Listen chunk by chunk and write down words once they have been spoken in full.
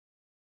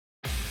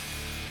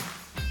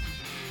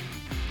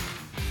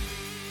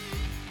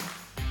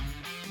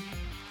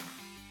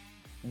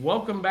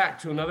Welcome back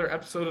to another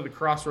episode of the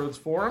Crossroads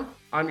Forum.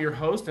 I'm your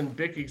host and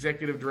BIC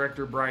Executive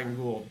Director, Brian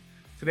Gould.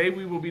 Today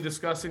we will be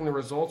discussing the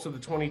results of the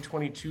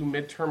 2022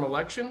 midterm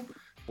election.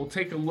 We'll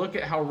take a look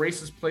at how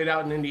races played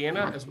out in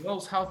Indiana, as well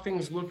as how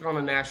things look on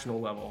a national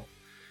level.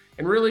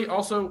 And really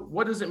also,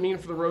 what does it mean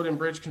for the road and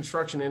bridge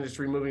construction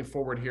industry moving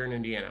forward here in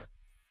Indiana?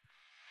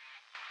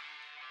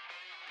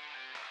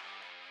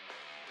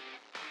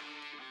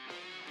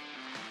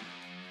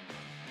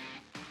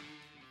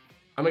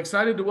 I'm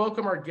excited to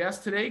welcome our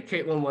guest today,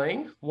 Kaitlin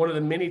Lange, one of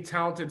the many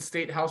talented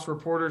State House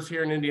reporters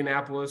here in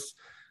Indianapolis.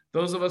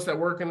 Those of us that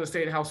work in the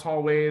State House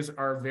hallways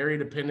are very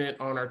dependent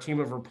on our team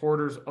of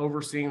reporters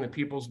overseeing the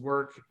people's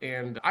work.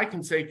 And I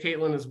can say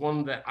Kaitlin is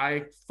one that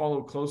I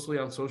follow closely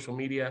on social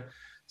media.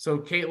 So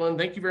Kaitlin,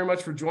 thank you very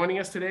much for joining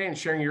us today and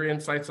sharing your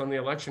insights on the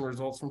election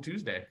results from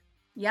Tuesday.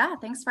 Yeah,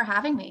 thanks for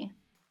having me.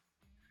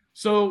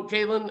 So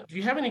Kaitlin, do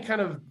you have any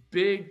kind of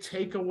big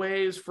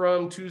takeaways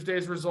from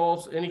Tuesday's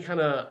results? Any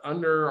kind of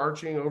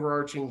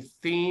overarching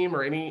theme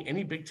or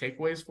any big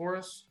takeaways for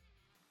us?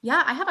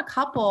 Yeah, I have a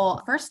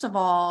couple. First of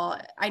all,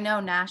 I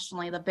know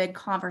nationally the big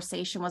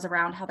conversation was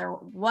around how there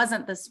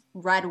wasn't this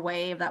red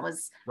wave that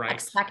was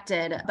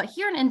expected. But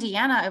here in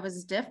Indiana, it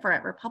was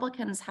different.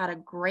 Republicans had a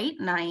great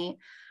night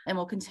and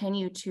will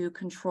continue to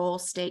control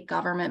state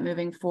government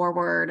moving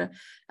forward.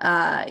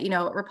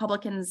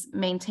 Republicans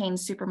maintain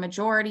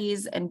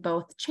supermajorities in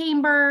both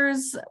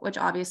chambers, which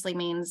obviously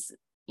means,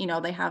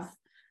 they have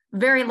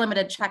very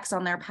limited checks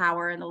on their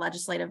power in the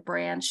legislative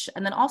branch.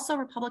 And then also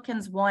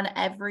Republicans won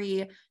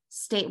every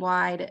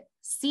statewide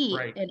seat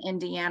in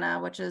Indiana,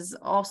 which is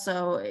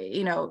also,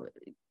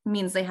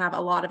 means they have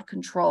a lot of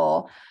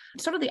control.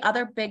 Sort of the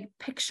other big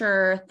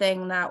picture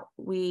thing that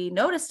we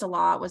noticed a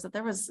lot was that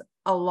there was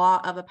a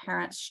lot of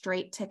apparent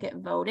straight ticket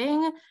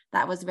voting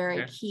that was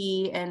very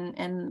key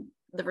in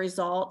the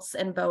results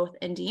in both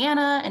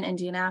Indiana and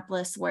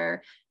Indianapolis,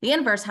 where the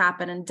inverse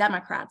happened and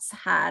Democrats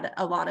had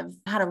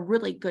a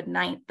really good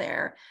night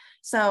there.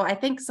 So I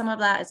think some of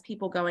that is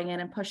people going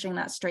in and pushing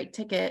that straight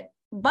ticket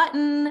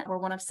button. We're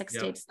one of 6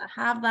 states that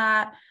have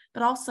that,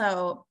 but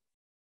also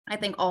I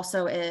think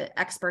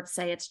experts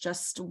say it's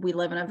just we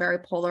live in a very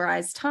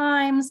polarized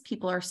times.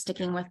 People are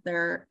sticking with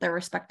their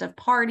respective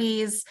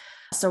parties.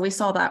 So we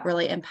saw that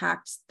really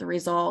impact the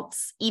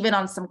results, even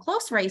on some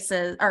close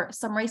races or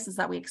some races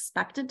that we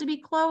expected to be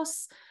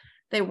close.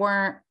 They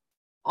weren't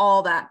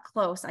all that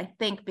close, I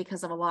think,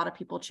 because of a lot of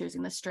people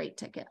choosing the straight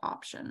ticket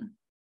option.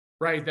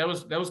 Right. That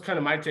was kind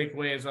of my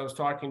takeaway as I was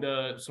talking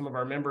to some of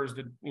our members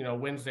that,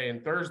 Wednesday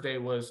and Thursday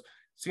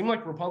seemed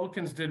like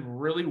Republicans did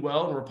really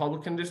well in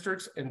Republican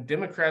districts and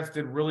Democrats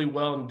did really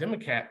well in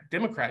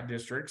Democrat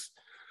districts.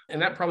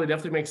 And that probably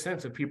definitely makes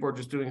sense if people are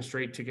just doing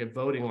straight ticket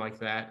voting like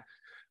that.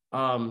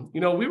 We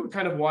were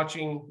kind of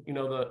watching,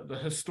 the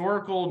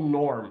historical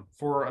norm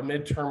for a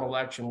midterm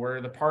election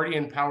where the party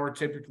in power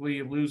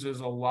typically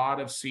loses a lot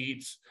of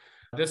seats.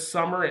 This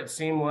summer, it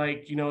seemed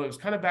like, it was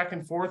kind of back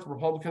and forth.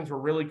 Republicans were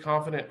really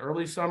confident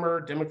early summer.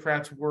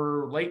 Democrats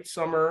were late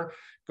summer.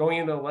 Going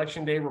into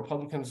election day,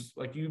 Republicans,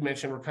 like you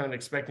mentioned, were kind of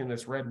expecting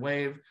this red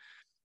wave.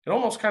 It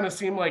almost kind of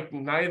seemed like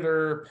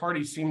neither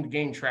party seemed to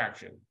gain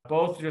traction.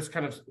 Both just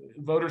kind of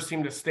voters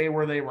seemed to stay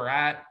where they were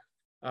at.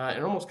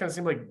 It almost kind of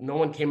seemed like no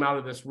one came out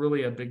of this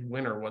really a big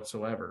winner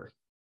whatsoever.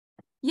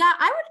 Yeah,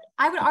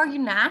 I would argue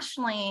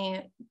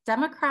nationally,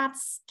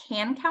 Democrats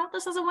can count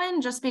this as a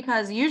win just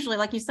because usually,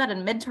 like you said,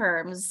 in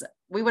midterms,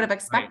 we would have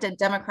expected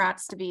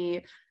Democrats to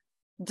be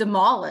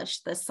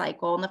demolished this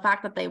cycle. And the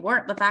fact that they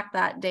weren't, the fact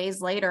that days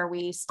later,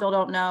 we still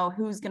don't know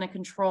who's going to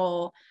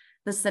control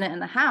the Senate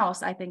and the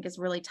House, I think is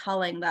really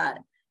telling that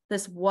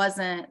this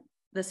wasn't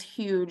this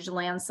huge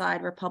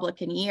landslide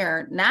Republican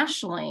year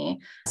nationally.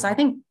 So I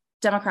think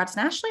Democrats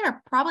nationally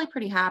are probably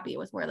pretty happy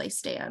with where they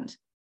stand.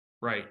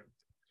 Right.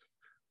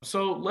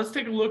 So let's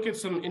take a look at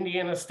some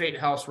Indiana State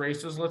House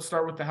races. Let's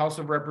start with the House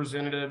of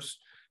Representatives.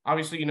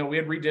 Obviously, we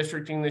had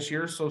redistricting this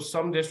year, so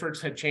some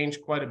districts had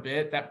changed quite a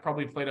bit. That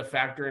probably played a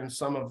factor in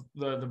some of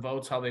the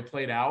votes, how they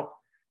played out.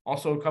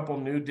 Also, a couple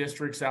new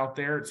districts out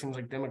there. It seems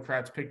like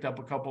Democrats picked up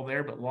a couple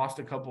there, but lost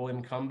a couple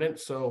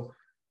incumbents. So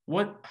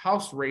what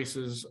House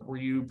races were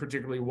you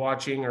particularly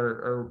watching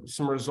or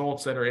some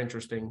results that are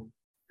interesting?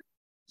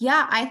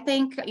 Yeah, I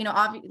think,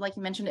 like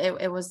you mentioned,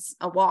 it was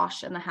a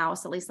wash in the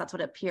House. At least that's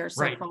what it appears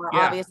so far. Yeah.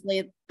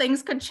 Obviously,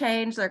 things could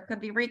change. There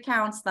could be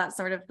recounts, that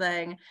sort of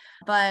thing.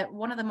 But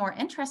one of the more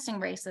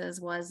interesting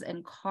races was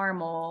in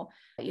Carmel.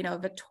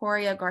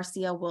 Victoria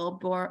Garcia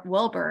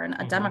Wilburn,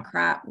 a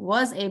Democrat,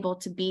 was able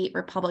to beat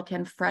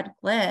Republican Fred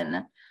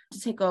Glynn to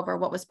take over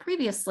what was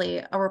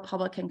previously a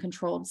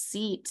Republican-controlled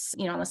seat,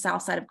 on the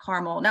south side of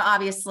Carmel. Now,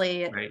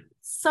 obviously,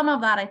 some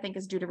of that, I think,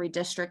 is due to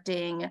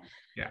redistricting.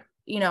 Yeah.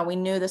 We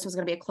knew this was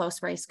going to be a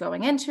close race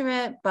going into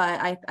it, but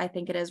I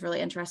think it is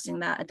really interesting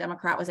that a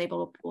Democrat was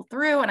able to pull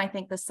through. And I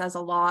think this says a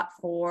lot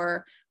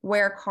for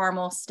where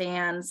Carmel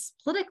stands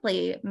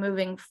politically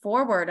moving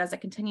forward as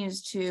it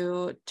continues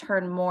to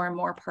turn more and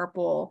more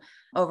purple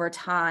over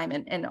time.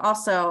 And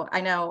also,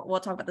 I know we'll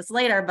talk about this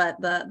later, but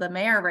the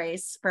mayor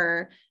race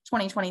for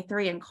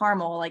 2023 in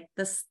Carmel, like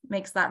this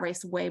makes that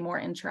race way more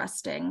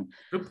interesting.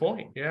 Good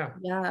point. Yeah.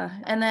 Yeah.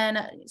 And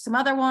then some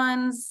other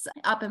ones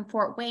up in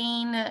Fort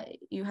Wayne,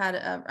 you had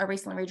a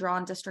recently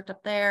redrawn district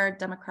up there.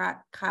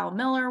 Democrat Kyle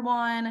Miller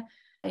won,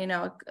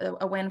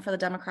 a win for the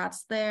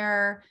Democrats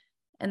there.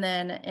 And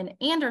then in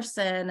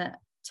Anderson,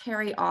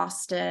 Terry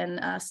Austin,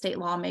 a state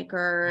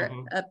lawmaker,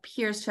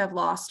 appears to have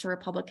lost to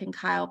Republican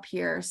Kyle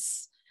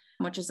Pierce,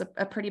 which is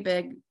a pretty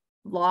big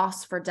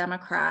loss for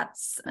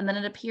Democrats. And then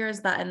it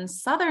appears that in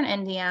Southern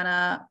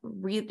Indiana,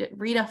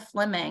 Rita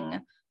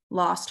Fleming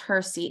lost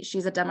her seat.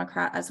 She's a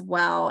Democrat as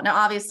well. Now,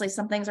 obviously,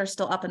 some things are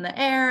still up in the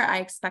air. I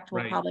expect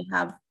we'll probably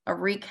have a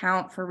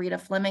recount for Rita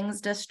Fleming's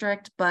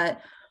district,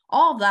 but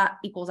all of that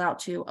equals out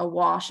to a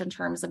wash in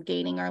terms of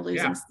gaining or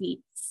losing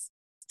seats.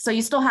 So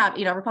you still have,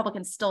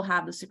 Republicans still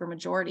have the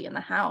supermajority in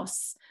the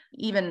House,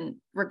 even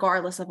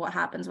regardless of what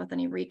happens with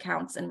any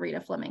recounts in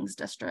Rita Fleming's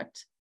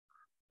district.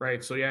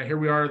 Right. So here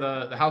we are,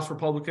 the House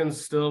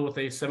Republicans still with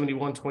a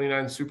 71-29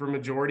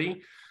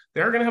 supermajority.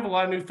 They're going to have a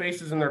lot of new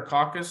faces in their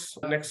caucus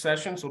next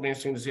session, so it'll be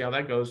interesting to see how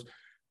that goes.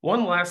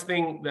 One last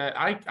thing that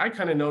I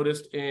kind of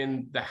noticed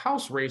in the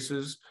House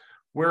races,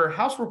 where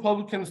House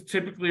Republicans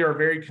typically are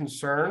very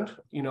concerned,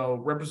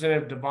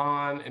 Representative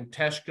Devon and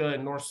Teshka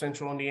in North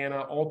Central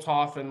Indiana,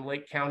 Altoff in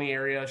Lake County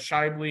area,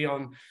 Shibley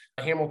on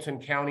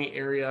Hamilton County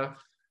area,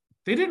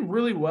 they did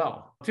really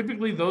well.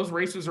 Typically, those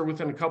races are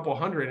within a couple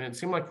hundred, and it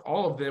seemed like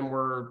all of them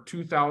were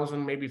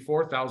 2,000, maybe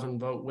 4,000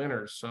 vote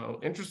winners. So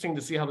interesting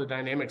to see how the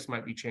dynamics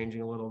might be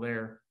changing a little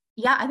there.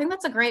 Yeah, I think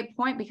that's a great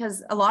point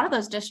because a lot of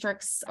those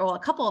districts, or a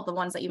couple of the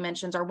ones that you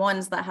mentioned, are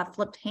ones that have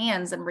flipped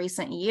hands in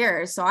recent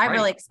years. So I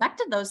really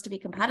expected those to be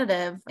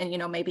competitive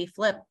and, maybe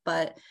flip,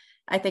 but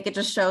I think it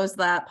just shows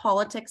that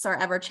politics are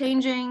ever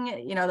changing.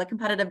 The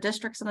competitive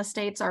districts in the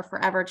states are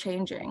forever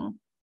changing.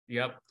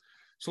 Yep.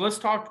 So let's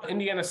talk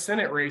Indiana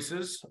Senate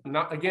races.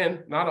 Not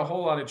a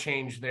whole lot of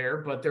change there,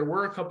 but there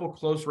were a couple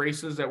close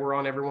races that were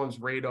on everyone's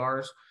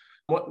radars.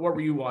 What were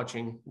you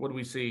watching? What do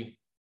we see?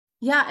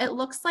 Yeah, it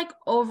looks like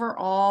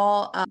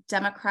overall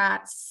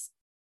Democrats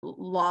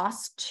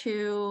lost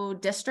 2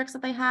 districts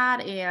that they had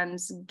and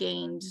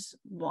gained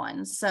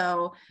 1.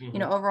 So,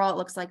 overall, it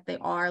looks like they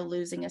are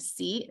losing a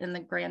seat in the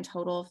grand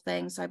total of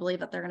things. So I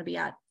believe that they're going to be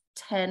at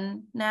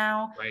 10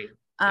 now. Right.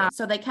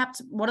 So they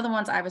kept, one of the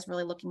ones I was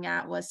really looking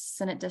at was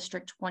Senate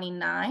District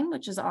 29,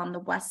 which is on the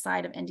west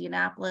side of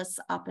Indianapolis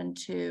up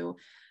into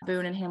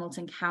Boone and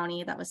Hamilton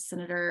County. That was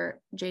Senator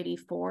J.D.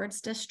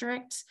 Ford's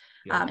district.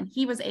 And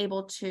he was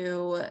able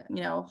to,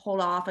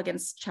 hold off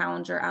against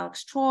challenger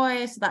Alex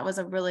Troy. So that was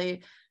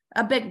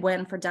a big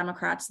win for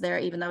Democrats there,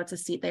 even though it's a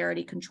seat they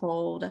already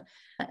controlled.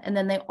 And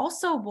then they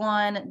also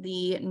won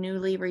the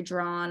newly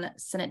redrawn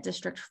Senate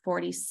District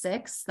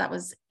 46. That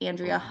was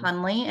Andrea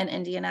Hunley in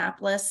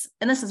Indianapolis.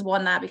 And this has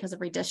won that because of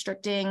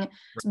redistricting.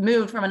 It's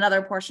moved from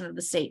another portion of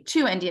the state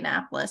to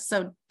Indianapolis.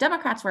 So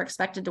Democrats were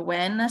expected to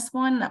win this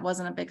one. That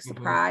wasn't a big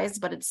surprise,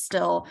 but it's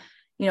still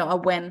a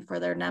win for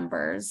their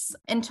numbers.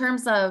 In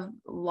terms of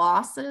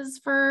losses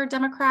for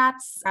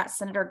Democrats, at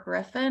Senator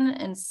Griffin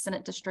in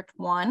Senate District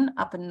 1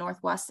 up in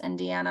Northwest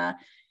Indiana,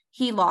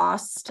 he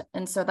lost.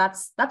 And so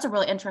that's a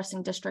really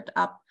interesting district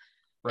up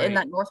in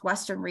that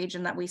Northwestern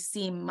region that we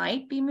see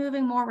might be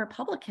moving more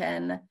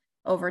Republican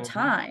over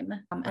time.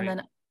 And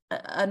then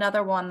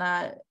another one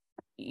that,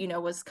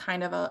 was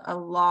kind of a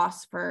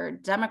loss for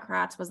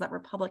Democrats was that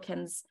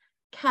Republicans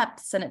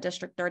kept Senate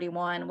District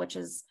 31, which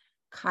is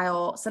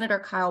Senator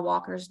Kyle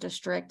Walker's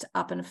district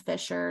up in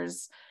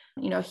Fishers.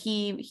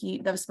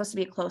 He that was supposed to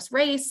be a close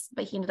race,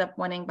 but he ended up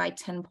winning by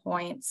 10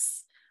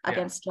 points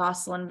against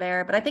Jocelyn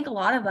Vare. But I think a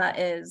lot of that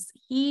is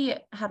he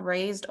had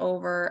raised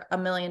over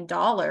 $1 million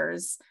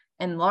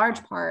in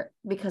large part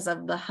because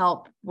of the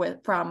help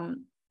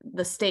from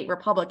the state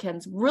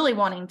Republicans really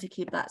wanting to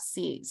keep that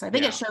seat. So I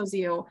think it shows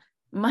you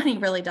money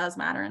really does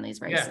matter in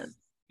these races.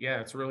 Yeah,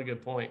 it's a really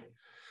good point.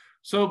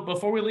 So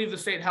before we leave the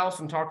state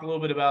house and talk a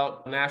little bit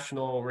about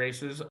national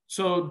races,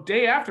 so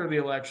day after the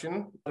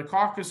election, the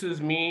caucuses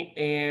meet,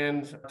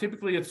 and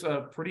typically it's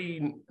a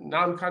pretty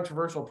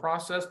non-controversial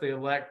process. They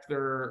elect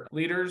their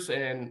leaders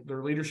and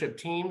their leadership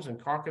teams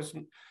and caucus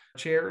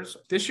chairs.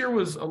 This year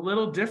was a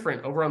little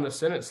different over on the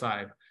Senate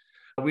side.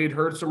 We had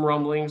heard some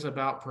rumblings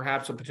about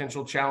perhaps a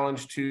potential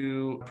challenge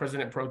to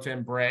President Pro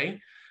Tem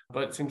Bray,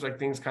 but it seems like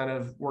things kind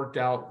of worked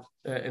out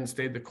and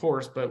stayed the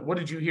course. But what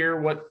did you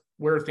hear?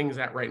 Where are things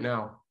at right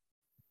now?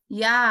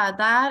 Yeah,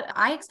 that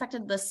I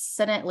expected the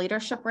Senate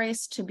leadership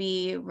race to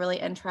be really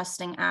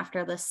interesting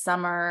after the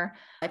summer.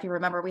 If you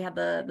remember, we had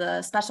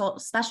the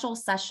special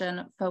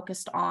session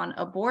focused on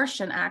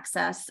abortion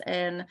access,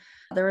 and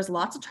there was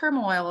lots of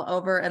turmoil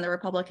over in the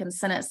Republican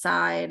Senate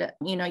side.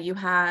 You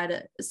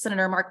had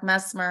Senator Mark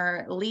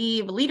Messmer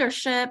leave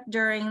leadership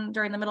during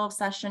the middle of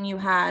session. You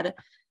had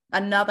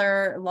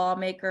another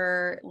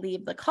lawmaker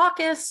leave the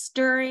caucus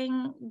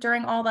during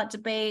all that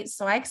debate.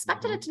 So I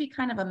expected it to be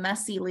kind of a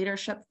messy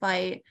leadership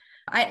fight.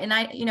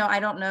 I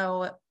don't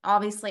know,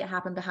 obviously it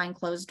happened behind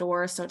closed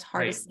doors, so it's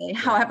hard to say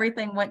how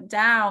everything went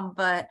down,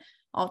 but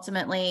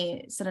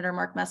ultimately Senator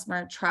Mark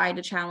Messmer tried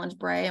to challenge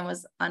Bray and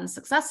was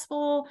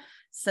unsuccessful.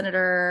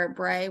 Senator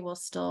Bray will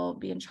still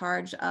be in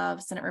charge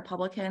of Senate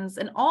Republicans,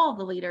 and all of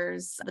the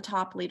leaders, the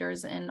top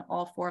leaders in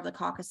all 4 of the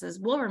caucuses,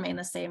 will remain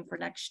the same for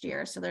next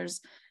year. So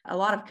there's a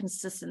lot of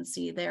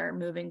consistency there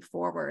moving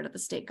forward at the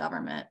state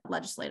government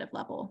legislative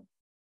level.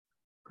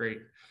 Great.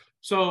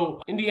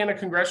 So Indiana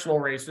congressional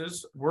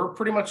races, we're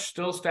pretty much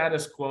still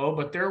status quo,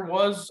 but there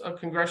was a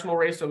congressional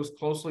race that was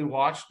closely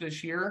watched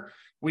this year.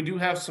 We do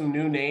have some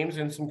new names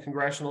in some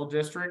congressional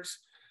districts.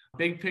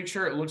 Big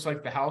picture, it looks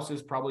like the House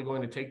is probably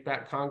going to take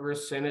back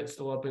Congress, Senate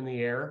still up in the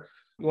air.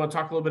 You want to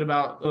talk a little bit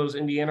about those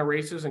Indiana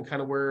races and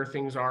kind of where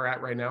things are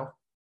at right now?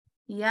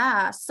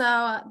 Yeah,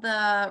 so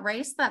the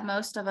race that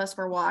most of us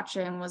were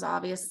watching was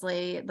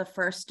obviously the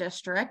 1st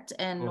district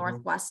in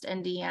Northwest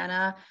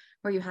Indiana,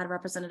 where you had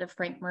Representative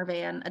Frank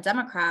Mervan, a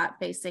Democrat,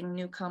 facing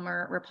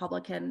newcomer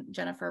Republican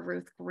Jennifer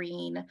Ruth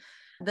Green.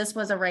 This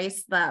was a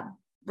race that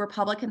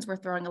Republicans were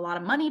throwing a lot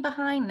of money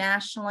behind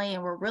nationally,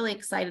 and we're really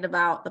excited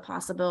about the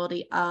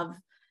possibility of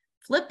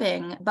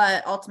flipping.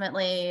 But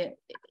ultimately,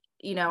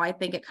 I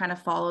think it kind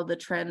of followed the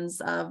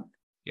trends of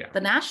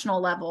the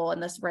national level in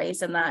this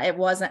race, and that it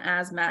wasn't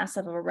as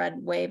massive of a red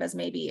wave as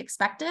maybe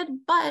expected,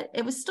 but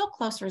it was still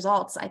close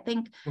results. I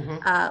think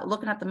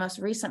looking at the most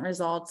recent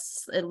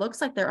results, it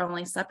looks like they're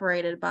only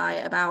separated by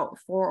about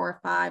 4 or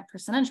 5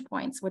 percentage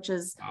points, which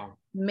is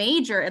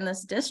major in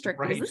this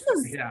district. Because this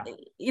is,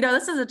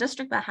 this is a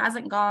district that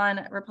hasn't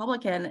gone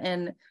Republican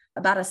in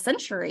about a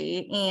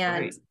century,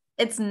 and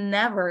it's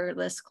never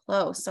this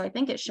close. So I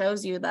think it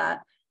shows you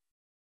that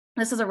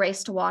this is a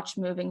race to watch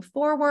moving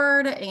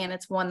forward, and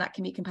it's one that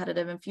can be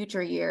competitive in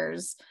future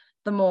years.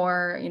 The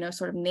more,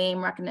 sort of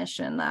name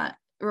recognition that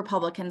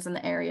Republicans in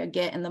the area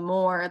get, and the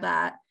more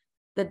that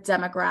the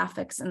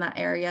demographics in that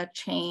area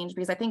change,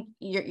 because I think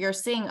you're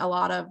seeing a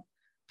lot of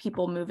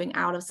people moving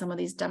out of some of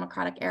these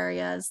Democratic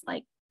areas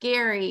like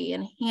Gary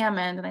and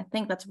Hammond, and I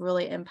think that's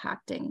really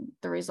impacting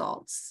the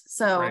results.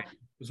 So,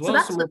 as well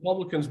as some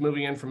Republicans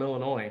moving in from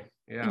Illinois.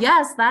 Yeah.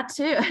 Yes, that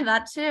too.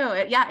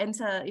 Yeah,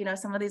 into,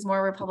 some of these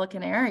more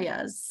Republican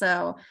areas.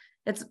 So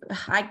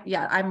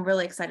I'm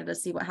really excited to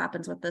see what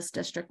happens with this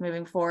district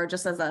moving forward,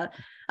 just as a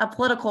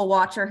political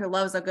watcher who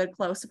loves a good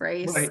close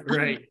race.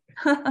 Right.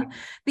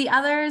 The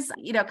others,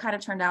 kind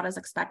of turned out as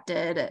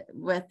expected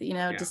with,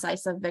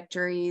 decisive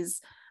victories.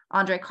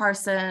 Andre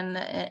Carson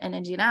in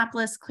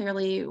Indianapolis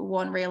clearly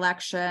won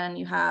re-election.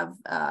 You have,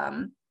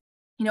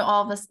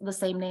 all of the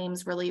same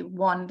names really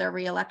won their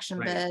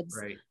re-election bids.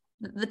 Right.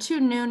 The 2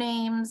 new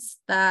names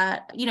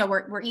that,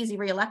 were easy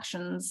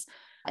re-elections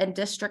in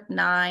District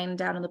 9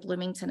 down in the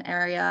Bloomington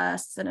area,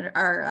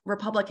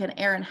 Republican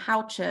Erin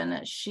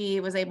Houchin, she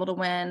was able to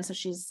win. So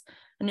she's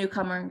a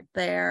newcomer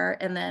there.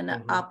 And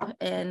then up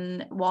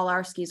in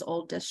Walarski's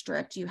old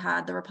district, you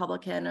had the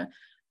Republican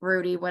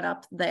Rudy went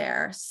up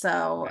there.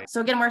 So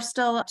again, we're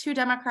still 2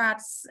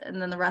 Democrats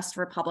and then the rest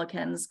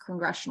Republicans,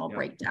 congressional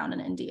breakdown in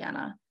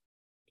Indiana.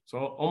 So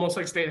almost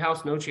like State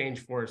House, no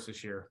change for us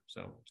this year.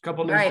 So a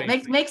couple new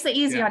makes it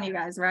easy on you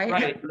guys,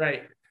 right?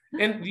 Right.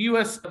 And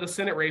the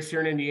Senate race here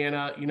in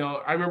Indiana,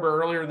 I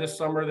remember earlier this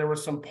summer, there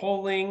was some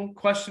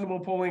questionable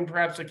polling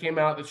perhaps that came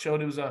out that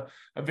showed it was a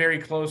very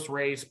close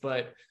race,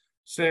 but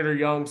Senator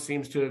Young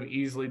seems to have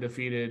easily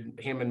defeated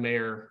him and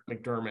Mayor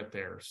McDermott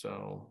there.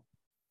 So.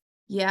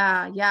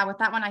 Yeah. With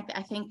that one,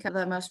 I think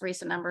the most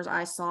recent numbers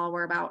I saw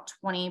were about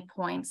 20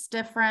 points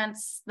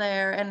difference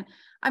there. And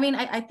I mean,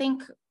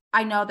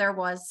 I know there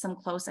was some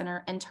close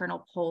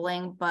internal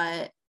polling,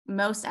 but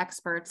most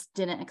experts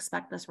didn't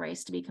expect this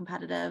race to be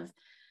competitive.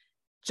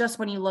 Just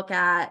when you look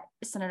at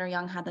Senator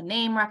Young had the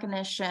name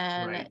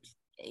recognition,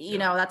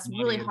 that's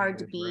really hard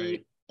to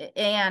beat.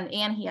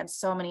 And he had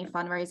so many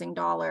fundraising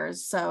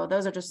dollars. So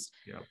those are just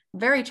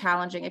very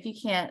challenging. If you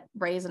can't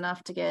raise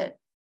enough to get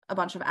a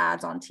bunch of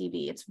ads on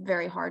TV, it's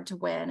very hard to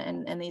win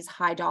in these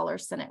high dollar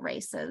Senate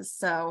races.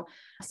 So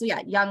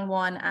Young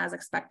won as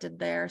expected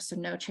there. So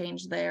no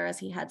change there as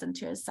he heads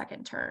into his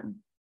 2nd term.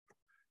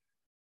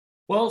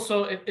 Well,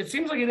 so it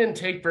seems like it didn't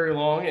take very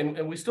long,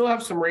 and we still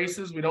have some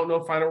races we don't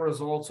know final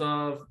results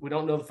of. We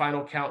don't know the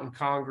final count in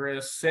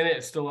Congress. Senate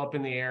is still up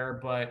in the air,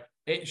 but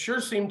it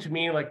sure seemed to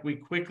me like we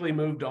quickly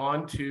moved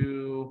on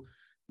to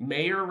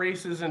mayor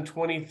races in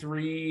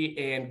 23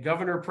 and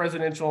governor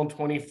presidential in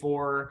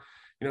 24.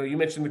 You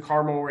mentioned the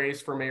Carmel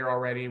race for mayor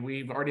already.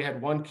 We've already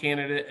had 1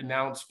 candidate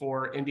announced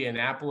for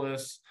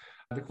Indianapolis.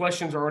 The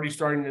questions are already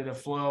starting to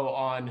flow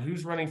on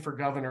who's running for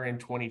governor in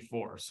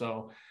 24.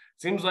 So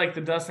seems like the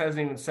dust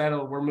hasn't even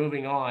settled. We're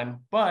moving on.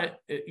 But,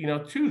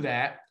 to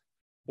that,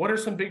 what are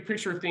some big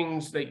picture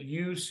things that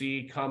you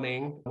see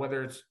coming,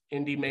 whether it's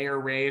Indy mayor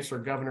race or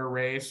governor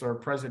race or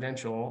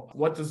presidential?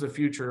 What does the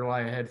future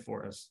lie ahead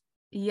for us?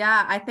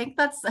 Yeah, I think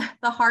that's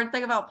the hard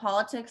thing about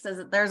politics is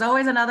that there's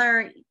always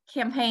another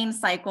campaign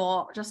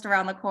cycle just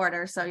around the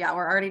corner. So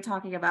we're already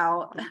talking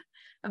about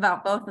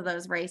both of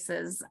those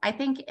races. I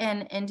think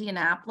in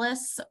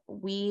Indianapolis,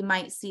 we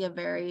might see a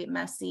very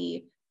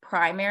messy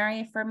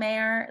primary for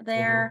mayor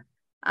there.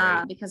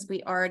 Right. Because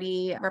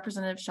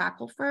Representative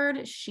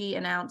Shackelford, she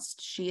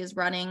announced she is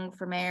running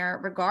for mayor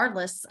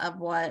regardless of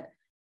what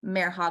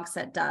Mayor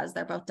Hogsett does.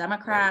 They're both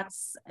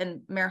Democrats, right.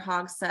 And Mayor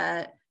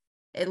Hogsett,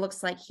 it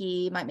looks like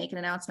he might make an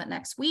announcement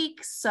next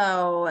week.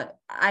 So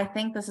I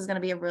think this is going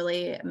to be a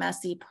really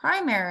messy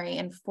primary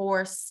and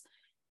force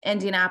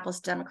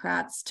Indianapolis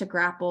Democrats to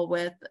grapple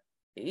with,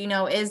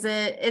 is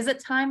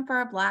it time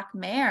for a Black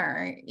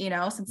mayor,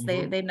 since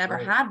they've never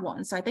had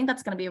one. So I think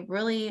that's going to be a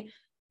really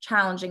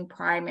challenging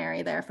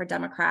primary there for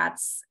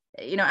Democrats,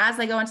 as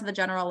they go into the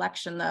general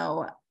election,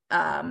 though.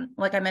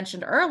 Like I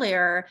mentioned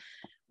earlier,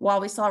 while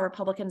we saw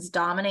Republicans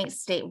dominate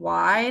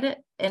statewide,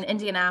 in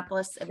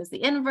Indianapolis, it was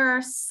the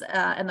inverse.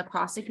 In the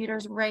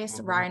prosecutor's race,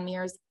 Ryan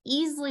Mears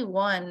easily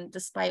won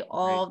despite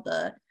all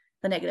the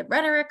negative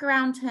rhetoric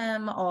around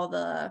him, all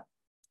the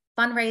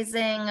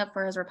fundraising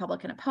for his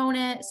Republican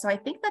opponent. So I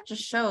think that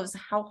just shows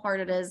how hard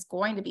it is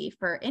going to be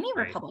for any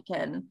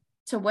Republican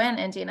to win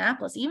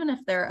Indianapolis, even if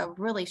they're a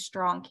really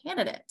strong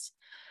candidate.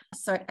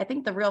 So I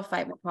think the real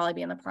fight will probably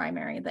be in the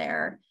primary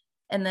there.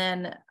 And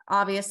then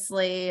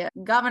obviously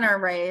governor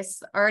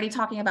race, already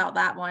talking about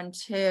that one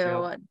too.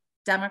 Yep.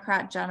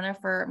 Democrat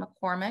Jennifer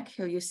McCormick,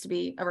 who used to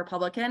be a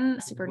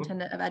Republican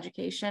superintendent of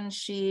education.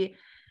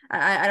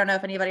 I don't know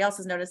if anybody else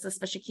has noticed this,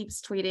 but she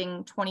keeps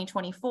tweeting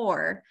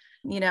 2024,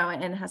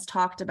 and has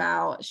talked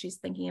about she's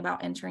thinking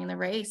about entering the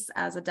race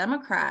as a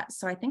Democrat.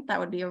 So I think that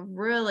would be a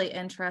really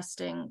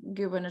interesting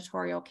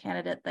gubernatorial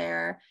candidate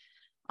there.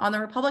 On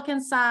the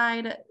Republican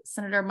side,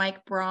 Senator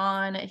Mike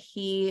Braun,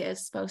 he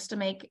is supposed to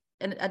make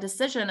a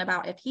decision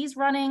about if he's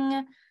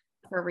running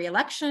for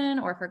re-election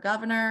or for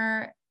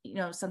governor,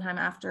 sometime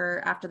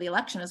after the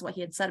election is what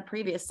he had said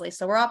previously.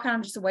 So we're all kind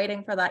of just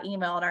waiting for that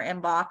email in our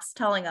inbox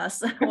telling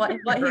us what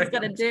he's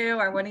going to do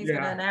or when he's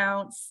going to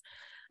announce.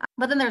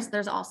 But then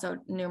there's also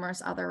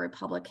numerous other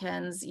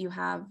Republicans. You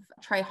have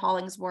Trey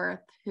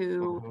Hollingsworth,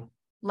 who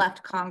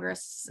left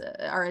Congress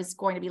or is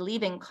going to be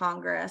leaving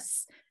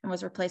Congress and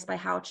was replaced by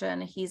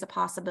Houchin. He's a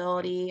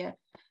possibility.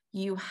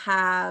 You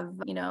have,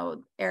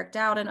 Eric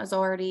Dowden has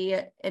already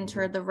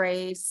entered the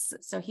race,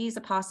 so he's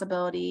a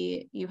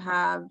possibility. You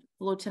have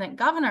Lieutenant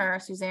Governor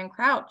Suzanne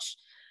Crouch,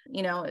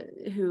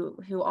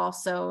 who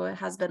also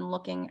has been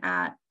looking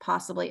at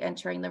possibly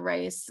entering the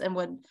race and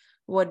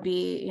would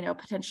be,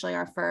 potentially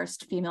our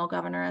first female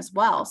governor as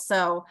well.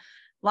 So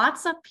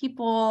lots of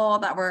people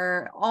that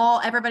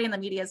everybody in the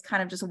media is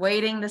kind of just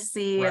waiting to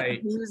see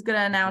who's going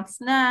to announce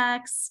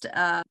next.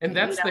 And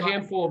that's the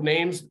handful of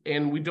names,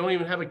 and we don't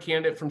even have a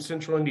candidate from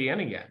Central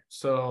Indiana yet.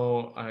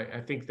 So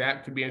I think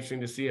that could be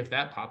interesting to see if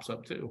that pops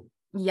up too.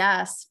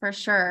 Yes, for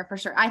sure.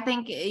 I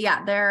think,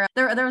 there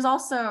was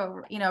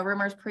also,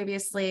 rumors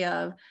previously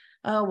of,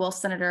 will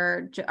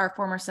our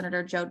former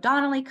Senator Joe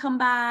Donnelly come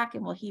back,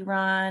 and will he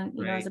run,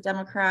 as a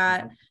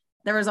Democrat?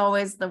 There was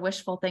always the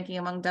wishful thinking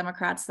among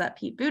Democrats that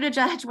Pete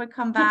Buttigieg would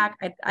come back.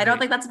 I don't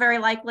think that's very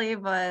likely,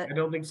 but I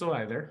don't think so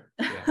either.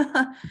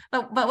 Yeah.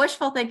 but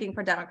wishful thinking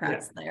for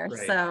Democrats there.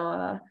 Right.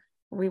 So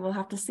we will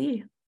have to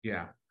see.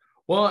 Yeah.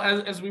 Well,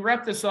 as we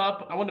wrap this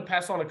up, I want to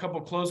pass on a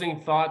couple closing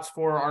thoughts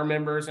for our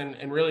members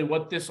and really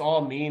what this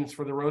all means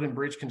for the road and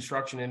bridge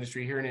construction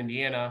industry here in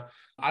Indiana.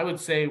 I would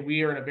say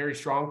we are in a very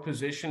strong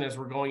position as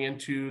we're going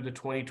into the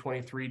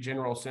 2023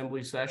 General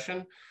Assembly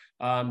session.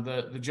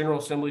 The General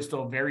Assembly is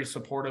still very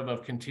supportive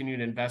of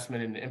continued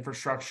investment in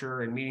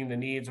infrastructure and meeting the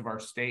needs of our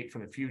state for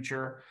the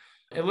future.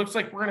 It looks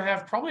like we're going to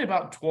have probably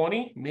about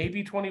 20,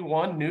 maybe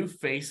 21 new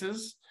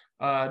faces,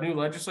 new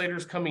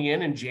legislators coming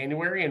in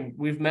January, and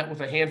we've met with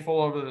a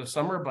handful over the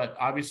summer, but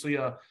obviously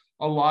a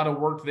lot of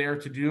work there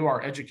to do.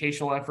 Our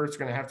educational efforts are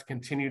going to have to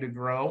continue to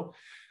grow.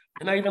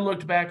 And I even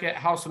looked back at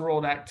House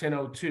Enrolled Act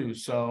 1002.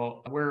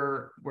 So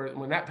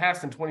when that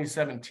passed in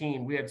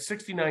 2017, we had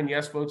 69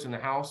 yes votes in the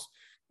House.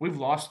 We've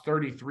lost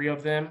 33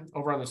 of them.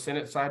 Over on the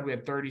Senate side, we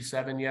had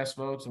 37 yes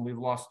votes, and we've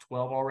lost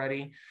 12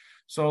 already.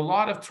 So a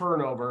lot of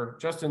turnover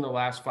just in the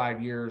last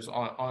 5 years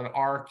on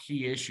our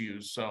key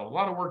issues. So a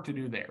lot of work to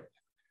do there.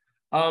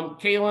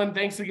 Kaitlin,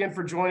 thanks again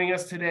for joining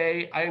us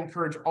today. I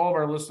encourage all of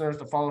our listeners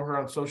to follow her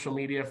on social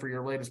media for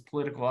your latest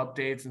political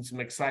updates and some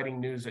exciting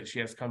news that she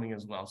has coming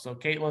as well. So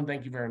Kaitlin,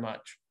 thank you very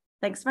much.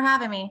 Thanks for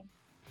having me.